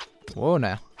 Whoa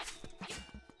now!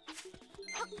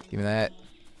 Give me that.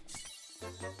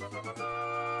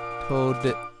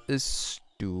 Toad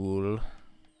stool.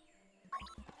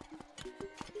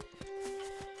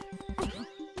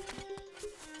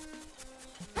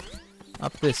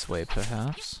 Up this way,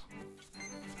 perhaps.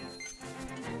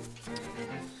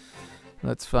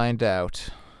 Let's find out.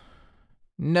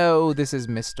 No, this is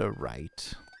Mr.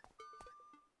 Right.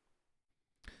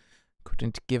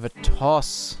 Couldn't give a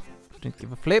toss. Couldn't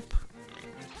give a flip.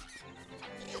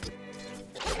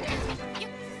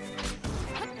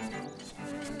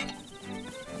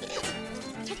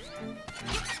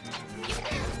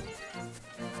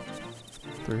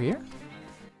 Through here?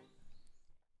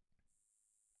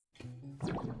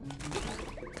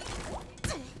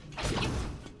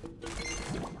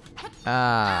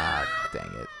 Ah,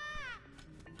 dang it.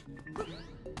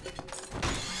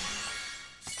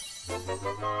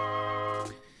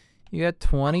 You got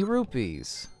 20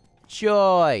 rupees.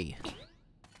 joy.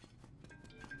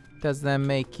 Does that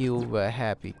make you a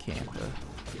happy camper?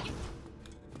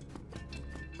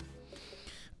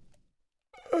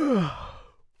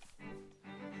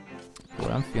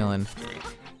 But I'm feeling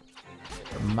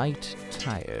might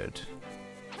tired.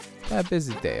 A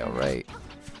busy day, alright.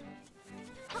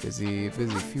 Busy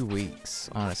few weeks,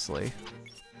 honestly.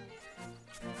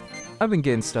 I've been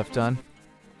getting stuff done.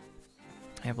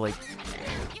 I have like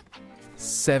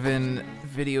 7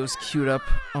 videos queued up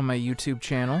on my YouTube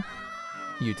channel.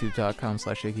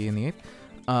 youtube.com/IckyandTheApe.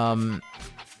 And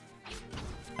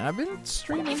I've been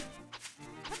streaming.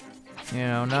 You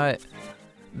know, not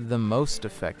the most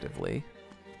effectively,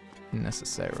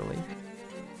 necessarily.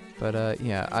 But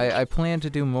yeah, I plan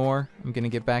to do more. I'm gonna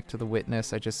get back to The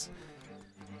Witness.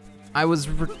 I was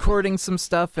recording some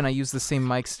stuff and I used the same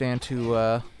mic stand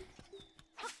to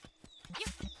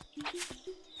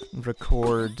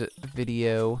record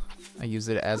video. I use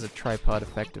it as a tripod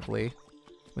effectively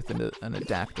with an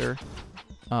adapter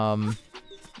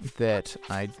that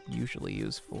I usually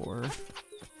use for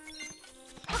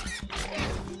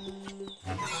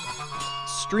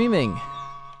streaming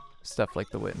stuff like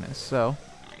The Witness. So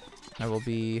I will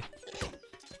be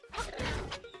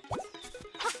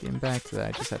getting back to that.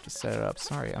 I just have to set it up.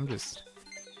 Sorry, I'm just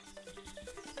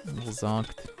a little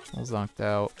zonked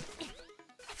out.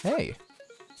 Hey,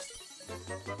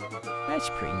 that's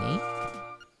pretty neat.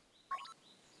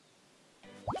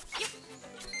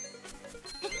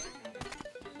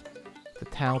 The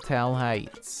Telltale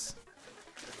Heights.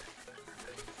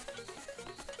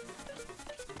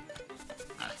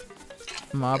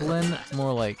 Moblin?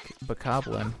 More like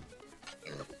Bokoblin.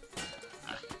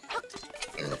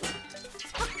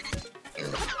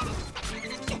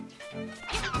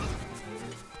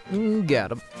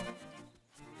 Got him.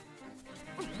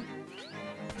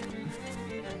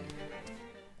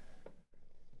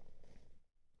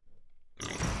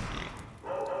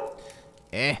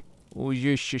 Who's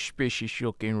your suspicious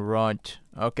looking runt?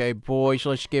 Okay, boys,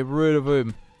 let's get rid of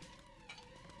him.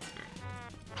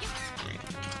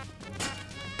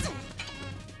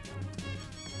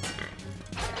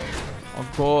 I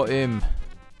got him.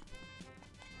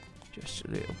 Just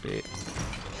a little bit.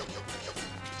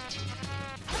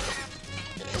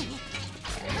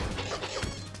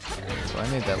 So I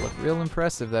made that look real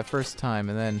impressive that first time,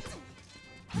 and then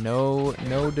no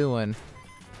doing.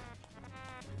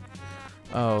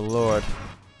 Oh lord.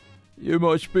 You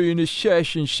must be an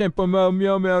assassin sent by my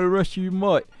meow meow to rescue you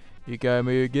might. You came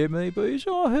here to get me, but it's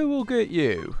I who will get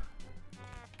you.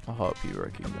 I hope you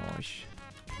recognize.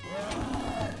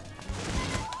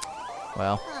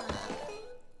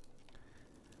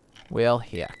 Well,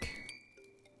 heck.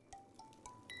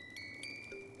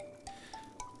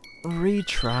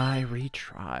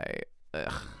 Retry.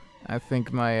 Ugh. I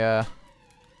think my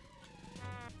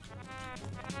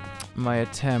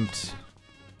attempt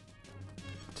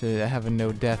to have a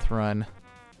no-death run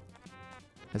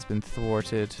has been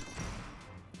thwarted.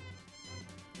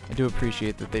 I do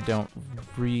appreciate that they don't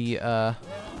repeat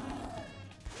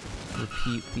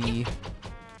the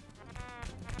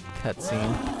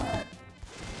cutscene.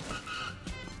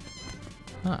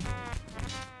 Huh.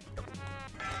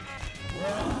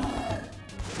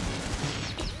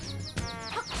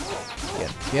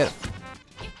 Get it.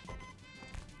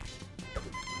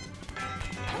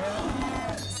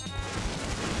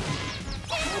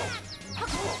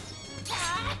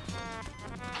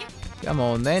 Come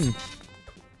on then.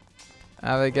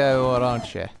 Have a go, why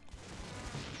don't you?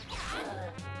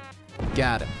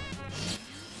 Got him.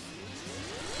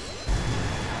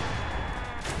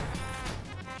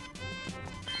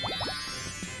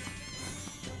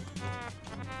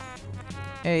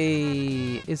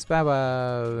 Hey, it's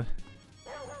Babo.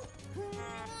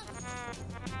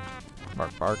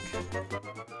 Bark, bark.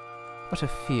 What a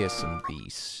fearsome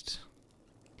beast.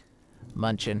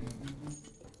 Munchin'.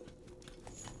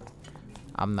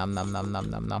 Nom nom nom nom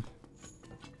nom nom.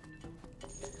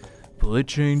 Play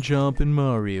chain jump in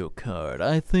Mario Kart.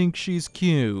 I think she's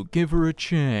cute. Give her a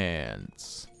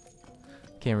chance.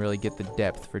 Can't really get the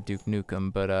depth for Duke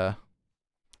Nukem, but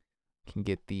can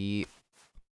get the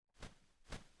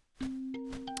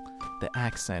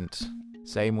accent.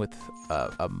 Same with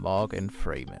Morgan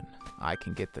Freeman. I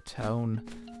can get the tone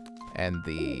and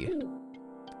the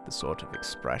sort of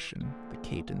expression, the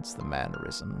cadence, the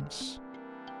mannerisms,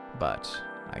 but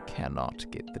I cannot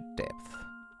get the depth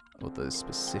or the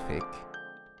specific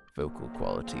vocal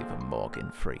quality of a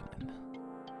Morgan Freeman.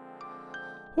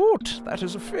 Hoot, that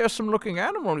is a fearsome-looking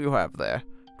animal you have there.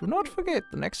 Do not forget,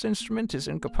 the next instrument is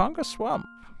in Kapanga Swamp.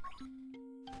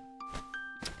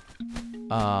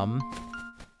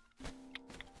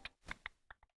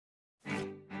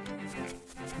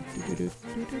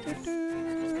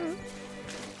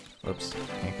 Whoops,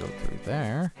 can't go through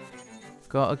there.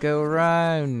 Gotta go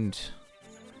around.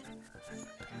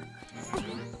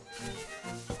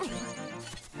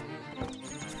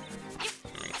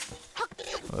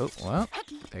 Oh, well,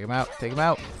 take him out, take him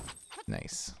out.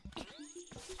 Nice.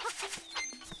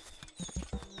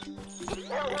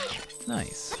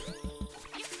 Nice.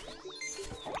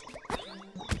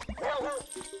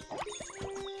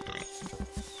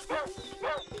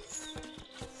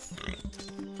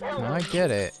 No, I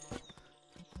get it.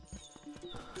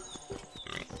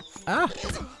 Ah!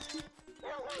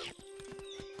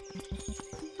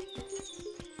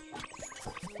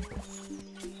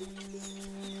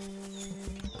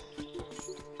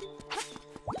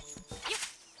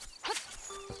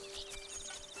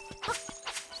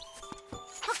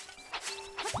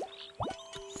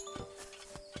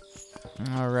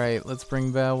 Alright, let's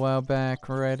bring Bow Wow back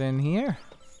right in here.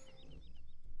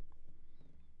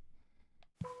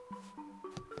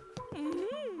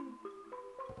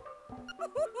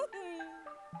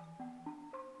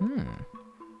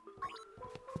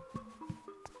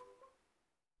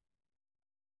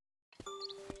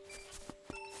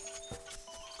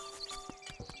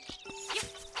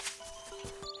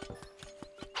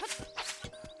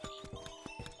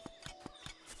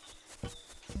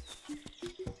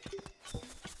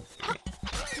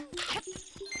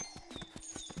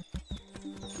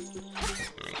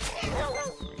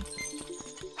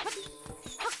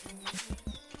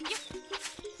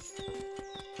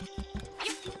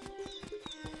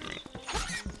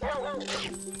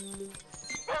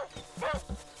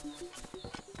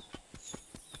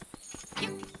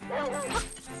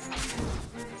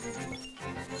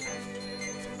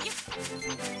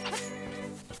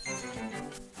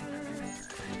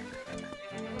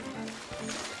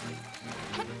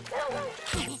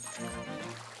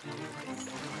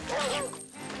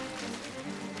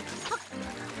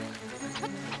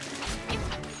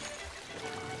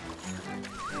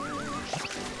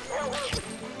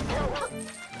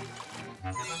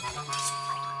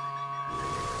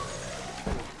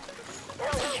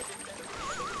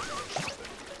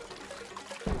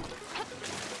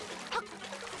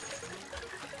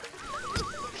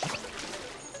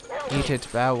 Eat it,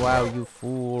 Bow Wow, you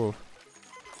fool.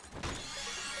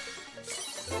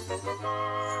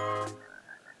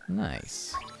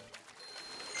 Nice.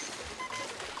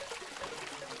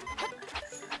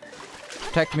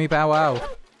 Protect me, Bow Wow.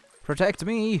 Protect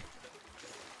me.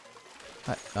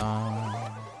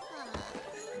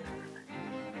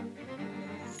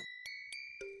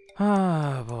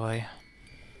 Ah, boy.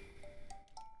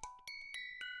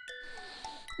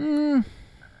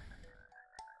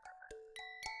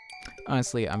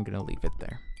 Honestly, I'm gonna leave it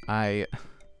there. I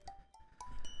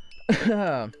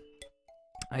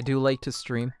do like to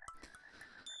stream,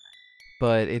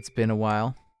 but it's been a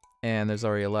while, and there's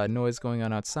already a lot of noise going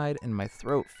on outside, and my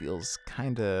throat feels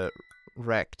kinda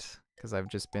wrecked, because I've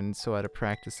just been so out of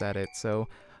practice at it, so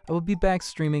I will be back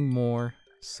streaming more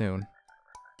soon.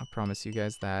 I promise you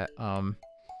guys that.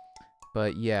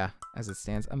 But yeah, as it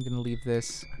stands, I'm gonna leave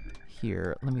this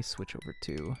here. Let me switch over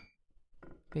to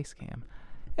Facecam.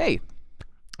 Hey!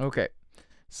 Okay,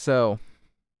 so,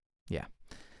 yeah.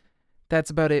 That's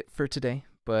about it for today,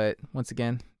 but once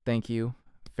again, thank you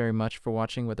very much for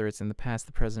watching, whether it's in the past,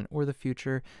 the present, or the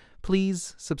future.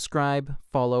 Please subscribe,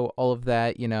 follow, all of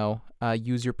that, you know,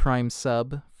 use your Prime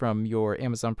sub from your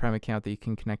Amazon Prime account that you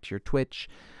can connect to your Twitch.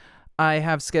 I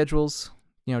have schedules,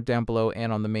 you know, down below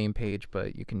and on the main page,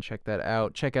 but you can check that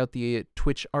out. Check out the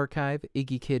Twitch archive,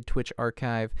 Iggy Kid Twitch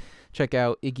archive. Check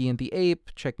out Iggy and the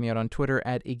Ape. Check me out on Twitter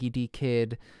at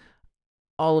IggyDKid.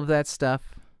 All of that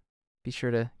stuff. Be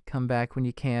sure to come back when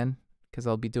you can, because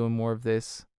I'll be doing more of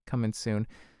this coming soon.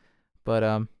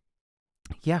 But,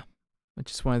 yeah. I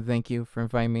just want to thank you for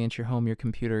inviting me into your home, your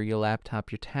computer, your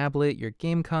laptop, your tablet, your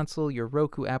game console, your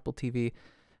Roku, Apple TV,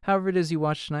 however it is you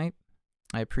watch tonight.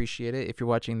 I appreciate it. If you're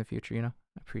watching in the future, you know,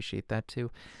 I appreciate that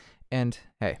too. And,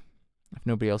 hey, if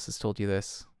nobody else has told you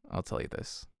this, I'll tell you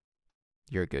this.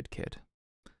 You're a good kid.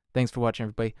 Thanks for watching,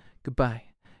 everybody. Goodbye.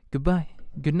 Goodbye.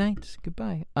 Good night.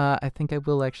 Goodbye. I think I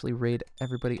will actually raid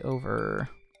everybody over.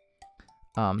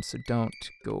 So don't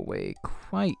go away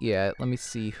quite yet. Let me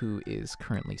see who is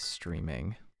currently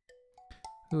streaming.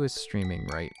 Who is streaming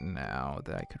right now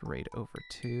that I could raid over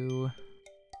to?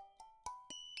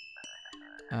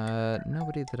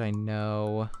 Nobody that I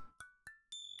know.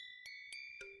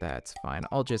 That's fine.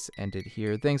 I'll just end it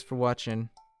here. Thanks for watching,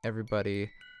 everybody.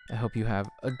 I hope you have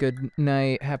a good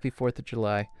night. Happy 4th of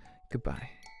July. Goodbye.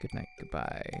 Good night.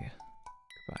 Goodbye.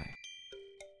 Goodbye.